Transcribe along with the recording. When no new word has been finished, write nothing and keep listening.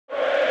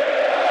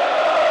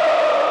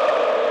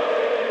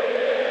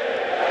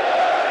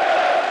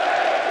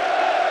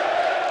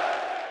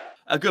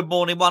Good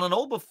morning, one and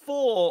all.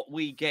 Before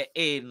we get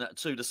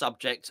into the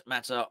subject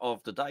matter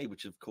of the day,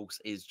 which of course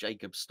is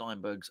Jacob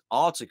Steinberg's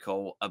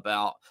article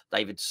about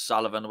David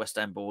Sullivan, the West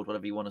Ham board,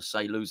 whatever you want to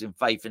say, losing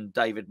faith in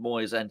David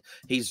Moyes and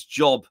his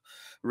job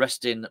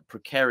resting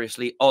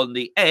precariously on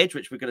the edge,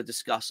 which we're going to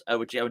discuss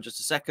with Gio in just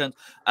a second.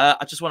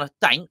 I just want to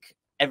thank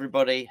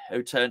everybody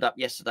who turned up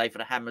yesterday for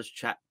the Hammers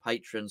Chat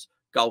Patrons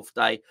Golf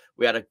Day.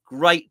 We had a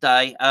great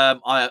day.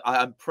 I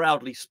am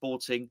proudly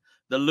sporting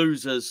the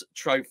losers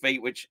trophy,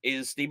 which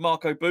is the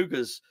Marco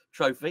Bugas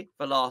trophy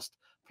for last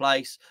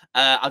place.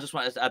 I just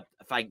wanted to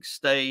thank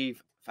Steve,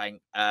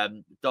 thank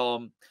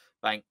Dom,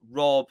 thank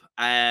Rob,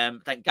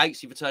 thank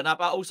Gatesy for turning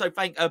up. I also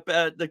thank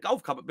the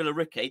golf club at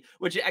Billericay,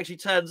 which it actually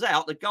turns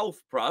out the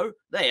golf pro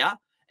there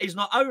is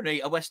not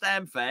only a West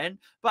Ham fan,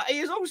 but he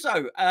is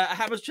also a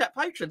Hammers Chat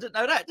patron. Didn't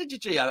know that, did you,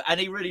 Gio? And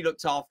he really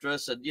looked after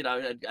us and, you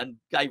know, and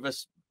gave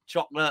us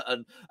chocolate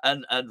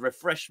and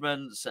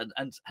refreshments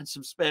and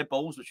some spare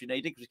balls which we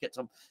needed because we kept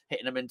on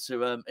hitting them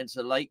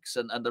into lakes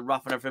and the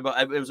rough and everything.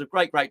 But it was a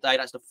great day.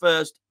 That's the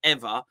first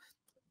ever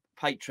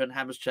patron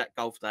Hammers Chat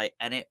Golf Day,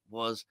 and it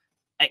was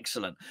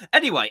excellent.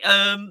 Anyway,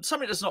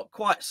 something that's not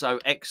quite so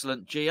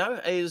excellent,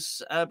 Gio,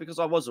 is because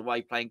I was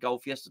away playing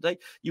golf yesterday,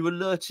 you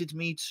alerted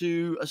me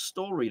to a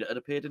story that had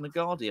appeared in The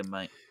Guardian,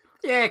 mate.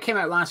 Yeah, it came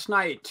out last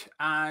night,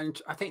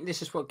 and I think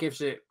this is what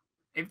gives it.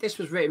 If this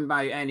was written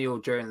by any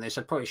old journalist,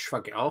 I'd probably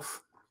shrug it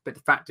off. But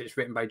the fact that it's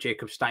written by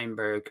Jacob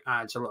Steinberg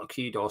adds a lot of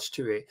kudos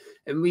to it.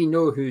 And we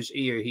know whose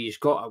ear he's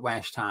got at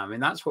West Ham,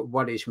 and that's what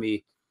worries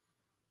me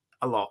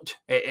a lot.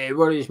 It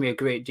worries me a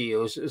great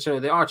deal.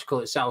 So the article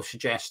itself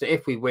suggests that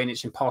if we win,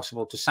 it's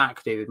impossible to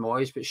sack David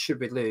Moyes, but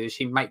should we lose,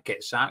 he might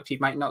get sacked. He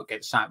might not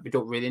get sacked. We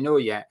don't really know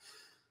yet.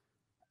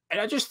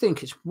 And I just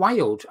think it's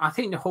wild. I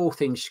think the whole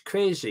thing's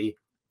crazy.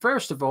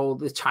 First of all,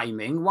 the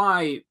timing.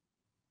 Why?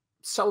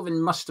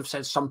 Sullivan must have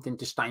said something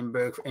to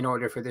Steinberg in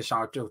order for this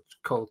article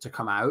to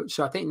come out.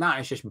 So I think that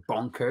is just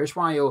bonkers.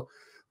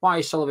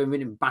 Why Sullivan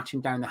wouldn't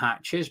batten down the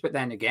hatches? But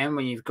then again,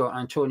 when you've got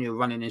Antonio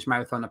running his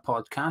mouth on a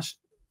podcast,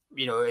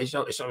 you know, it's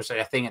obviously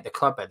a thing at the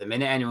club at the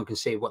minute. Anyone can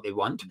say what they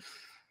want.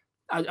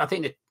 I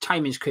think the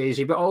timing's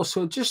crazy, but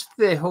also just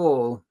the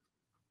whole...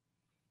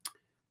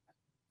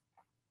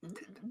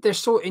 They're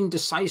so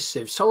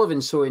indecisive.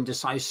 Sullivan's so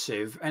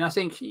indecisive. And I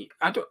think...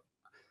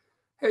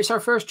 It's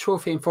our first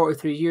trophy in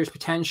 43 years,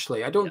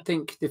 potentially. I don't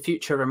think the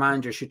future of a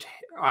manager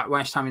at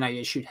West Ham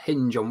United should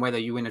hinge on whether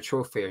you win a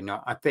trophy or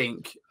not. I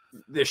think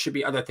there should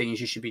be other things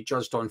you should be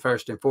judged on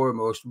first and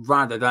foremost,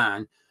 rather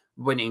than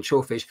winning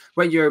trophies.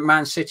 When you're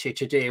Man City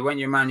today, when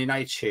you're Man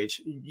United,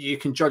 you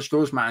can judge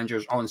those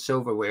managers on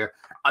silverware.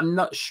 I'm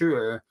not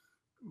sure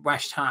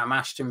West Ham,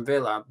 Aston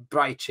Villa,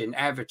 Brighton,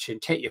 Everton,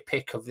 take your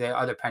pick of the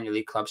other Premier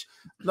League clubs.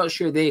 I'm not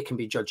sure they can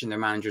be judging their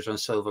managers on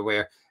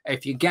silverware.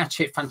 If you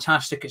get it,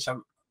 fantastic. It's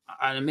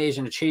an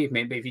amazing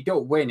achievement, but if you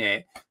don't win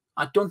it,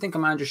 I don't think a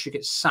manager should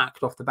get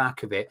sacked off the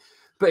back of it.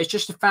 But it's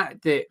just the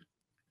fact that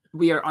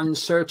we are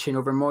uncertain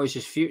over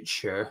Moyes'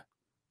 future.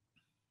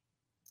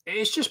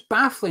 It's just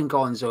baffling,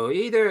 Gonzo.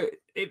 Either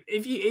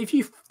if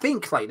you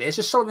think like this,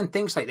 if Sullivan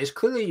thinks like this,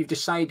 clearly you've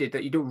decided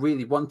that you don't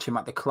really want him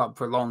at the club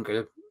for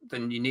longer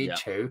than you need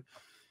to.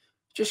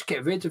 Just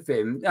get rid of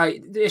him.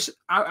 This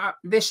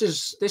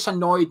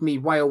annoyed me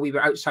while we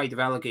were outside the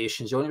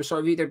relegation zone. It was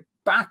sort of either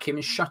back him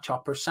and shut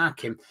up or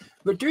sack him.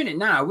 We're doing it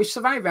now. We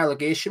survived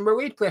relegation. We're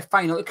ready to play a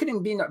final. We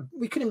couldn't be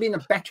in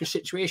a better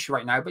situation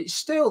right now, but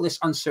still this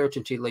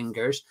uncertainty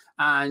lingers,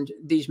 and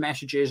these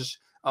messages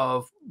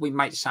of we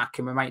might sack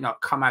him, we might not,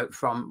 come out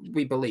from,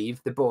 we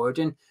believe, the board.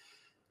 And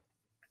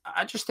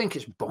I just think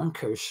it's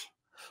bonkers.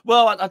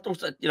 Well, I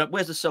also, you know,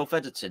 where's the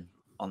self-editing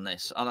on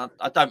this? And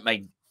I don't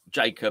mean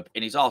Jacob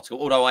in his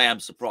article, although I am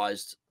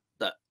surprised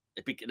that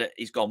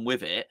he's gone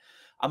with it.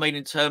 I mean,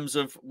 in terms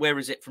of where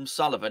is it from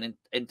Sullivan?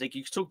 And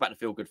you talk about the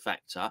feel-good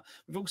factor.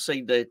 We've all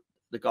seen the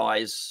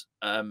guys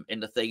in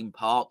the theme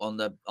park on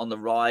the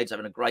rides,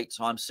 having a great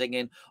time,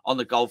 singing on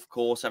the golf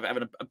course,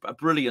 having a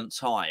brilliant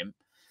time.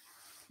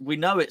 We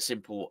know it's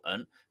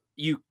important.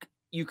 You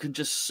can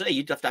just see,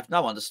 you'd have to have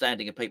no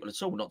understanding of people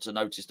at all not to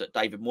notice that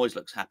David Moyes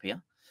looks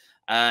happier.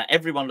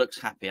 Everyone looks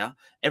happier.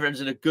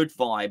 Everyone's in a good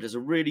vibe. There's a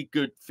really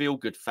good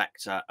feel-good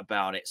factor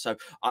about it. So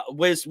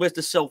where's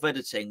the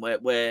self-editing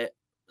where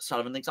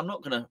Sullivan thinks, I'm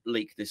not going to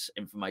leak this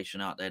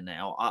information out there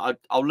now.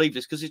 I'll leave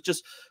this because it's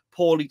just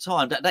poorly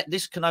timed.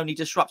 This can only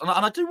disrupt. And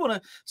I do want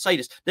to say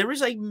this. There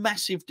is a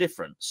massive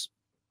difference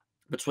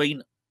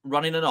between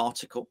running an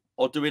article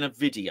or doing a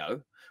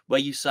video where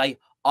you say,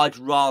 I'd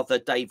rather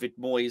David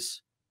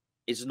Moyes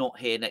is not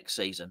here next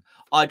season.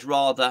 I'd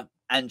rather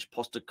Ange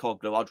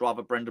Postecoglou. I'd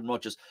rather Brendan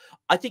Rodgers.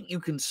 I think you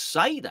can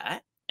say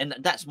that, and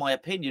that's my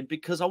opinion,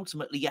 because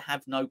ultimately you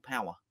have no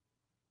power.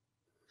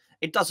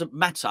 It doesn't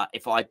matter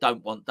if I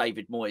don't want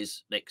David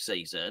Moyes next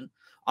season.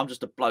 I'm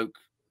just a bloke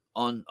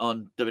on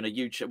doing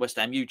a West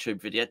Ham YouTube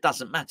video. It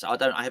doesn't matter.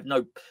 I have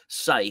no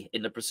say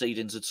in the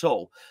proceedings at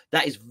all.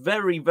 That is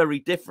very, very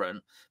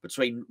different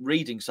between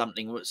reading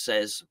something that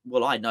says,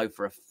 well, I know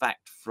for a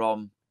fact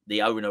from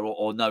the owner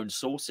or known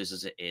sources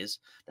as it is,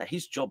 that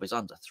his job is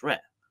under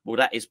threat. Well,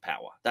 that is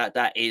power.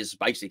 That is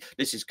basically,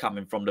 this is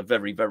coming from the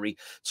very, very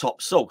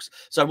top source.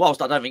 So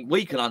whilst I don't think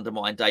we can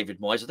undermine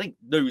David Moyes, I think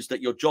news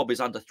that your job is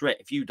under threat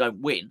if you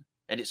don't win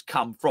and it's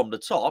come from the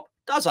top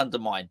does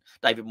undermine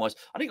David Moyes.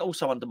 I think it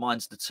also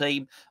undermines the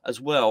team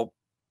as well.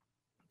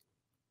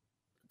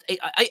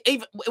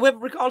 Even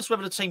regardless of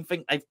whether the team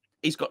think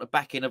he's got the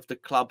backing of the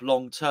club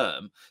long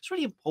term, it's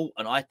really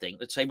important, I think,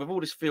 the team, with all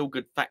this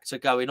feel-good factor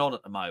going on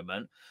at the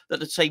moment, that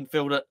the team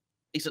feel that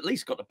he's at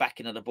least got the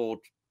backing of the board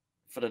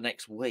for the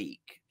next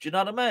week. Do you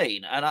know what I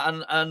mean? And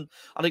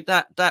I think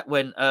that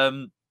went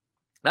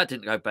that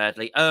didn't go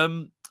badly.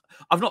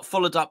 I've not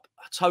followed up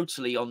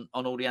totally on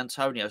all the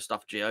Antonio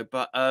stuff, Gio,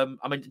 but I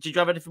mean, did you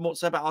have anything more to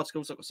say about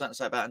articles? I've got something to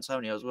say about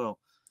Antonio as well.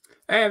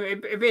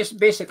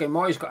 Basically,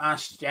 Moyes got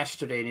asked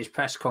yesterday in his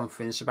press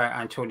conference about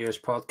Antonio's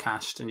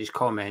podcast and his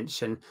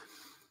comments, and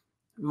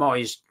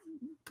Moyes,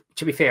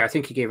 to be fair, I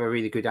think he gave a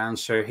really good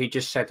answer. He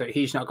just said that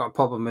he's not got a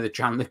problem with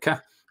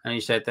Gianluca, and he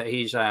said that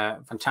he's a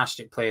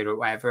fantastic player or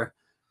whatever.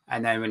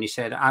 And then when he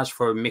said, as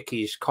for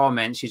Mickey's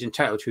comments, he's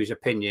entitled to his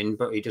opinion,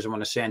 but he doesn't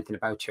want to say anything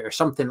about it or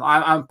something.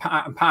 I'm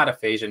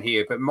paraphrasing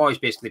here, but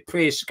Moyes basically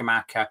praised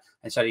Scamacca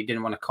and said he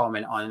didn't want to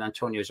comment on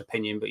Antonio's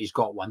opinion, but he's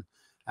got one.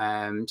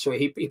 So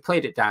he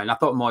played it down. I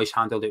thought Moyes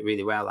handled it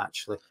really well,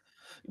 actually.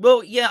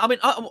 Well, yeah, I mean,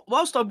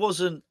 whilst I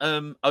wasn't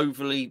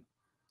overly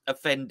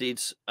offended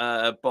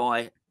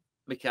by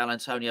Mikel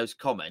Antonio's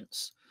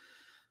comments,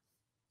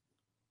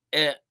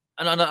 and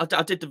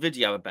I did the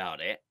video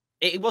about it,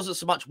 it wasn't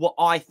so much what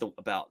I thought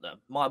about them.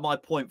 My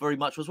point very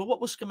much was, well,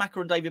 what will Scamacca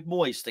and David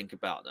Moyes think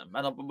about them?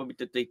 And when we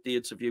did the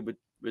interview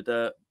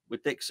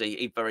with Dixie,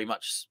 he very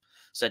much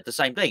said the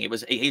same thing. It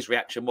was, his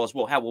reaction was,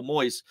 well, how will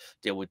Moyes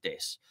deal with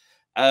this?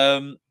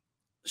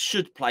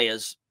 Should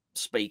players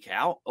speak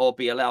out or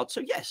be allowed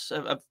to? Yes,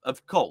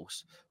 of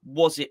course.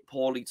 Was it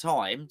poorly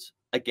timed?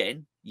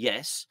 Again,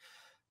 yes.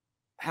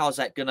 How's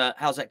that gonna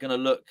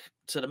look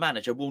to the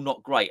manager? Well,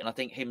 not great. And I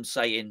think him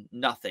saying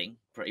nothing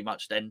pretty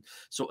much then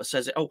sort of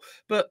says it all.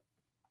 But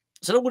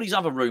so all these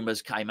other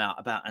rumours came out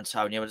about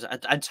Antonio.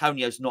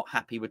 Antonio's not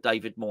happy with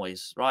David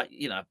Moyes, right?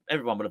 You know,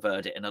 everyone would have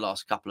heard it in the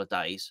last couple of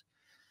days.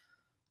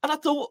 And I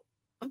thought,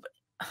 a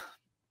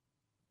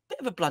bit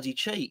of a bloody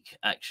cheek,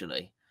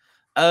 actually.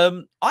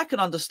 I can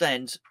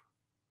understand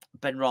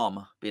Ben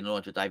Rama being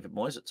annoyed with David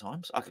Moyes at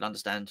times. I can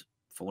understand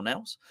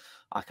Fornells.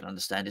 I can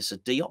understand Issa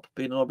Diop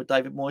being annoyed with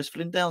David Moyes.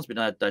 Flynn Downs being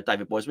annoyed with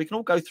David Moyes. We can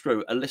all go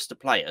through a list of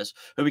players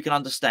who we can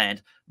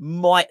understand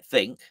might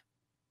think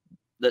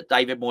that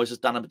David Moyes has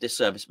done him a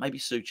disservice. Maybe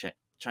Souček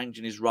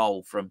changing his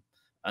role from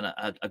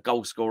a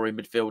goal-scoring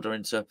midfielder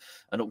into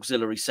an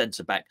auxiliary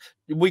centre-back.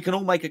 We can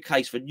all make a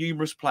case for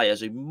numerous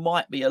players who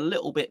might be a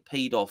little bit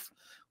peed off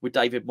with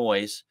David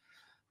Moyes.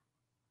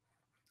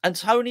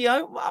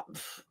 Antonio,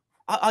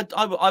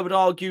 I would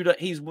argue that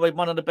he's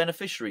one of the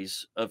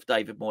beneficiaries of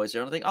David Moyes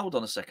here. And I think, hold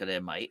on a second there,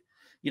 mate.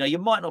 You know, you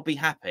might not be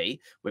happy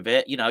with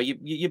it. You know,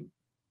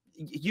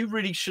 you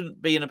really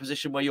shouldn't be in a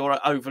position where you're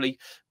overly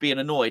being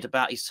annoyed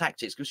about his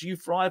tactics, because you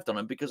thrived on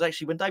him. Because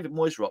actually, when David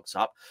Moyes rocked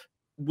up,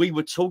 we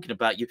were talking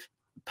about you.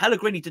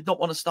 Pellegrini did not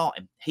want to start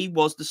him. He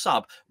was the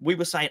sub. We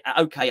were saying,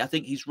 okay, I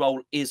think his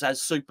role is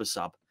as super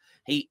sub.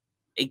 David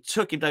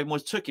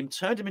Moyes took him,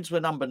 turned him into a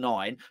number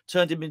 9,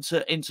 turned him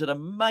into the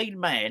main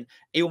man.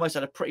 He almost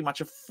had pretty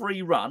much a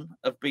free run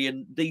of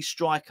being the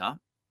striker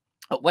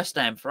at West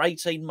Ham for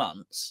 18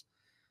 months.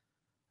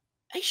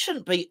 He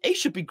should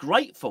be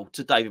grateful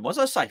to David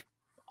Moyes. As I say,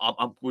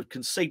 I would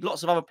concede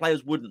lots of other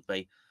players wouldn't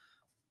be.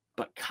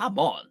 But come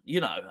on,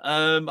 you know.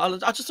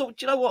 I just thought,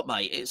 you know what,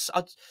 mate? It's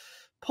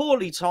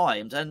poorly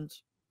timed, and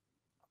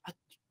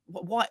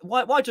why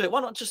do it?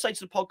 Why not just say to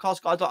the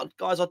podcast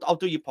guys, I'll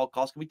do your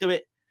podcast. Can we do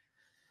it?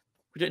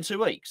 We do it in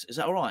 2 weeks. Is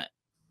that all right?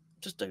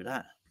 Just do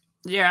that.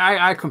 Yeah,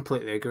 I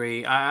completely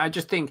agree. I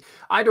just think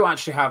I don't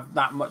actually have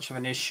that much of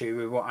an issue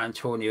with what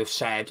Antonio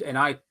said, and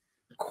I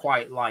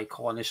quite like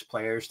honest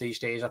players these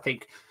days. I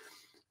think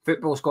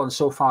football's gone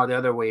so far the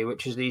other way,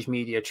 which is these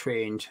media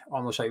trained,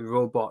 almost like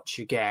robots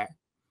you get.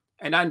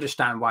 And I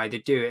understand why they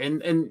do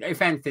it. And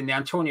if anything, the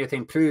Antonio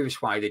thing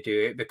proves why they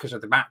do it, because of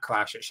the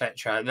backlash,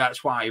 etc.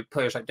 That's why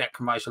players like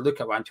Declan Rice will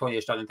look at what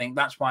Antonio's done and think,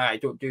 that's why I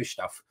don't do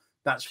stuff.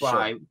 That's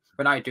why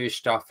when I do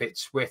stuff,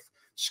 it's with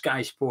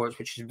Sky Sports,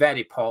 which is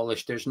very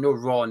polished. There's no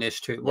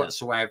rawness to it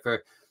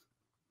whatsoever.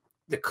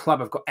 The club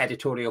have got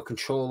editorial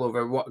control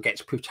over what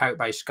gets put out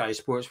by Sky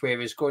Sports,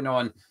 whereas going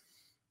on,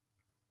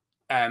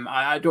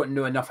 I don't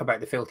know enough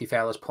about the Filthy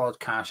Fellas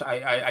podcast.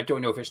 I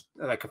don't know if it's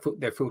like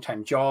their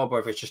full-time job or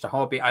if it's just a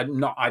hobby. I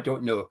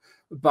don't know.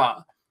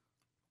 But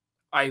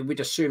I would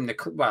assume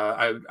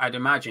I'd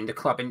imagine the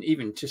club, and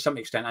even to some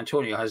extent,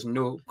 Antonio has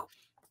no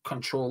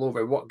control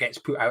over what gets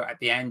put out at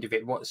the end of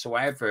it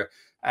whatsoever.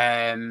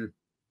 And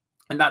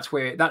that's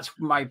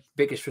my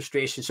biggest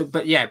frustration. So,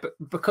 but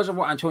because of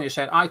what Antonio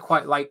said, I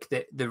quite like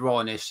the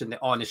rawness and the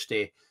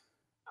honesty.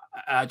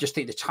 I just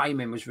think the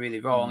timing was really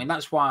wrong. And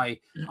that's why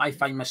I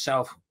find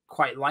myself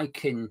quite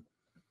liking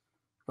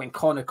when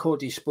Conor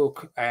Cody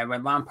spoke,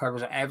 when Lampard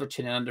was at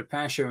Everton and under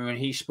pressure, and when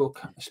he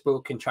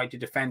spoke and tried to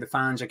defend the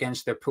fans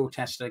against their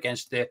protests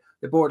against the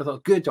board, I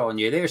thought, good on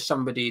you. There's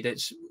somebody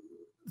that's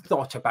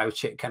thought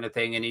about it, kind of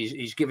thing, and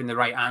he's given the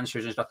right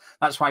answers and stuff.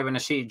 That's why when I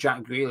see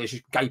Jack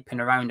Grealish gaping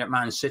around at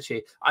Man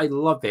City, I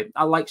love it.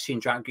 I like seeing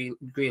Jack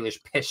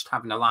Grealish pissed,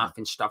 having a laugh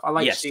and stuff. I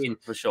like seeing,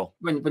 for sure,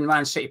 when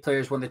Man City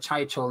players won the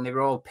title and they were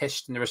all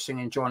pissed and they were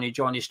singing Johnny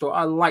Johnny Store.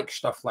 I like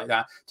stuff like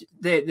that.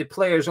 The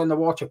players on the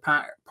water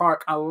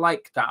park, I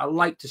like that. I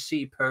like to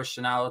see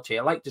personality.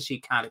 I like to see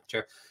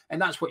character,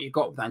 and that's what you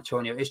got with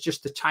Antonio. It's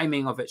just the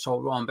timing of it's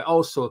all wrong, but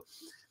also,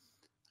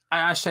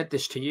 I said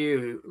this to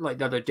you like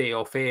the other day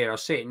off air. I'll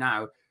say it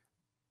now.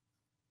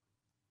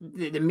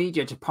 The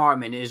media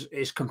department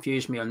is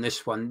confused me on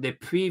this one. The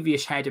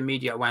previous head of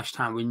media at West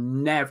Ham would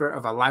never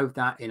have allowed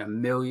that in a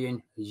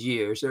million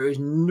years. There is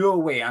no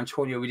way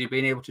Antonio would have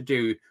been able to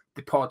do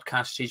the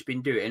podcasts he's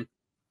been doing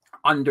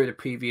under the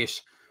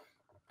previous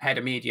head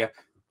of media.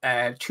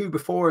 Two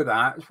before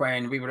that,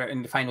 when we were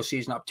in the final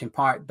season up Upton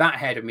Park, that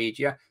head of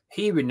media,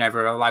 he would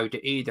never have allowed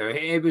it either.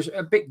 It was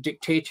a bit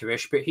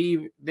dictatorish, but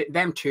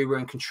them two were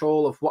in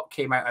control of what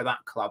came out of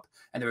that club,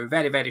 and they were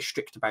very, very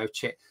strict about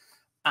it.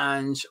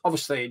 And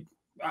obviously,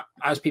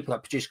 as people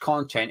that produce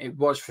content, it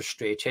was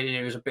frustrating, and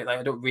it was a bit like,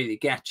 I don't really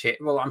get it.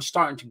 Well, I'm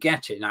starting to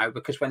get it now,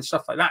 because when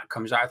stuff like that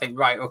comes out, I think,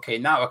 right, okay,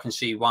 now I can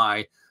see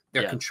why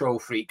they're control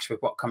freaks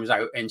with what comes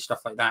out and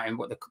stuff like that, and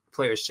what the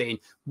players saying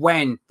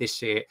when they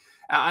say it.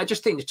 I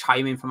just think the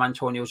timing from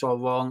Antonio is all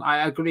wrong.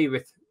 I agree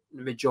with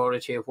the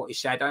majority of what he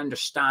said. I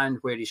understand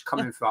where he's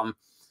coming from.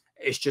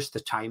 It's just the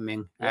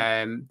timing.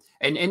 And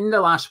in the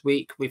last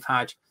week, we've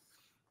had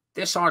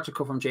this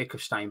article from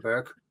Jacob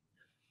Steinberg.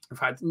 We've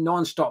had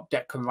non-stop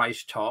Declan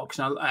Rice talks,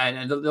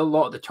 and a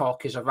lot of the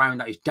talk is around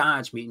that his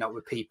dad's meeting up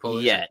with people,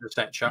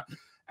 etc.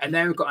 And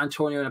then we've got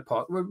Antonio in a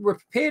pot. We're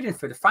preparing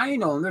for the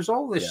final, and there's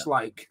all this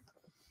like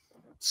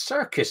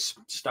circus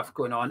stuff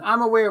going on.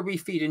 I'm aware we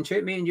feed into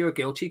it. Me and you are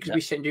guilty because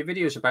we send you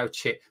videos about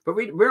it, but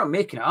we're not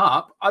making it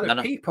up.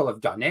 Other people have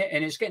done it,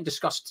 and it's getting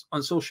discussed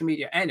on social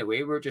media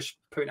anyway. We're just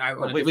putting it out.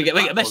 Well, we get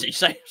a message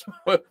saying,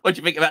 "What do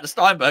you think about the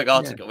Steinberg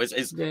article?" It's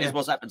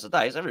what's happened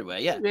today. It's everywhere.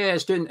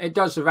 It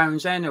does the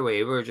rounds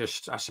anyway. We're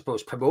just, I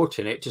suppose,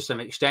 promoting it to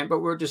some extent, but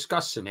we're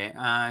discussing it.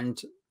 And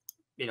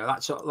you know,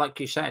 that's like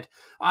you said.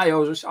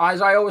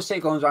 As I always say,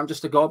 Gonzo, I'm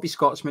just a gobby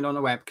Scotsman on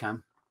a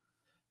webcam.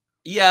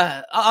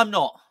 Yeah, I'm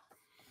not.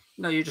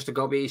 No, you're just a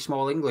gobby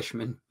small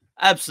Englishman.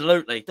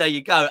 Absolutely. There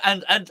you go.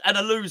 And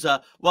a loser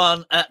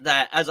won at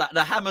that as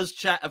the Hammers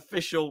Chat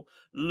official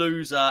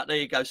loser. There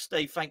you go,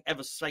 Steve. Thank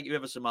you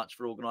ever so much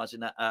for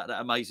organising that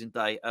amazing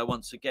day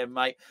once again,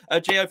 mate.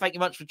 Gio, thank you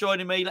much for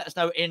joining me. Let us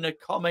know in the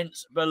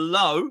comments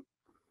below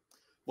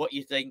what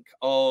you think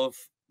of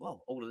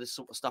all of this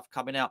sort of stuff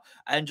coming out.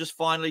 And just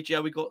finally,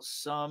 Gio, we got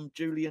some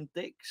Julian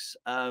Dix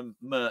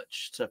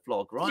merch to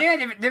flog, right?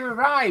 Yeah, they've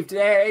arrived.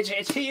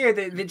 It's here.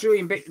 The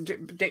Julian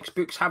Dix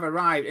books have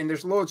arrived, and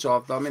there's loads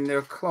of them, and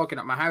they're clogging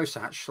up my house,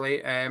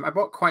 actually. I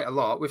bought quite a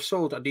lot. We've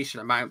sold a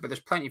decent amount, but there's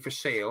plenty for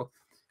sale.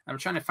 I'm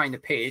trying to find the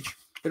page.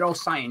 They're all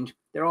signed.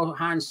 They're all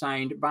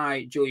hand-signed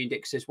by Julian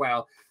Dix as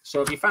well.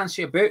 So if you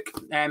fancy a book,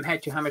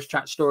 head to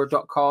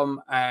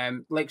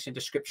hammerschatstore.com. Links in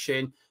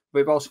description.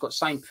 We've also got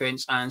signed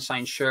prints and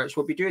signed shirts.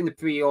 We'll be doing the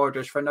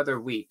pre-orders for another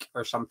week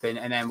or something,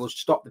 and then we'll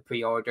stop the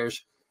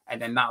pre-orders, and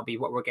then that'll be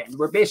what we're getting.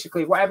 We're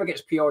basically, whatever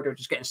gets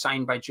pre-ordered is getting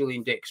signed by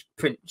Julian Dix,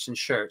 prints and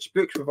shirts.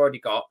 Books we've already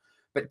got,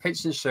 but the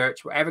prints and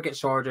shirts, whatever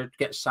gets ordered,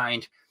 gets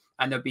signed,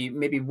 and there'll be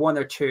maybe one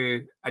or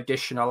two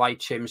additional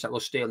items that will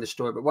stay on the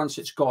store, but once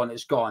it's gone,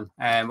 it's gone.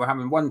 And we're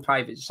having one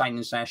private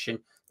signing session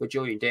with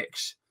Julian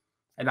Dix,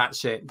 and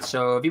that's it.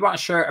 So if you want a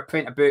shirt, a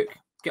print, a book,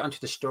 get onto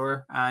the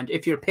store, and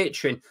if you're a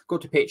patron, go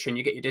to Patreon,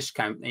 you get your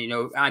discount, and you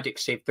know,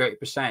 Addicts save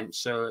 30%,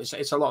 so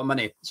it's a lot of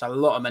money. It's a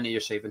lot of money you're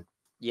saving.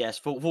 Yes,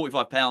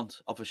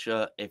 £45 off a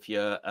shirt if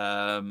you're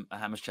a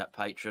Hammers Chat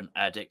patron.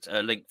 Addict,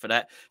 link for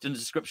that it's in the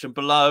description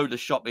below. The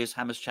shop is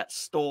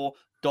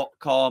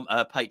hammerschatstore.com.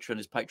 Patron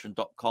is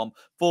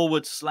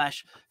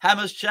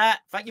patreon.com/Hammers Chat.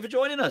 Thank you for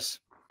joining us.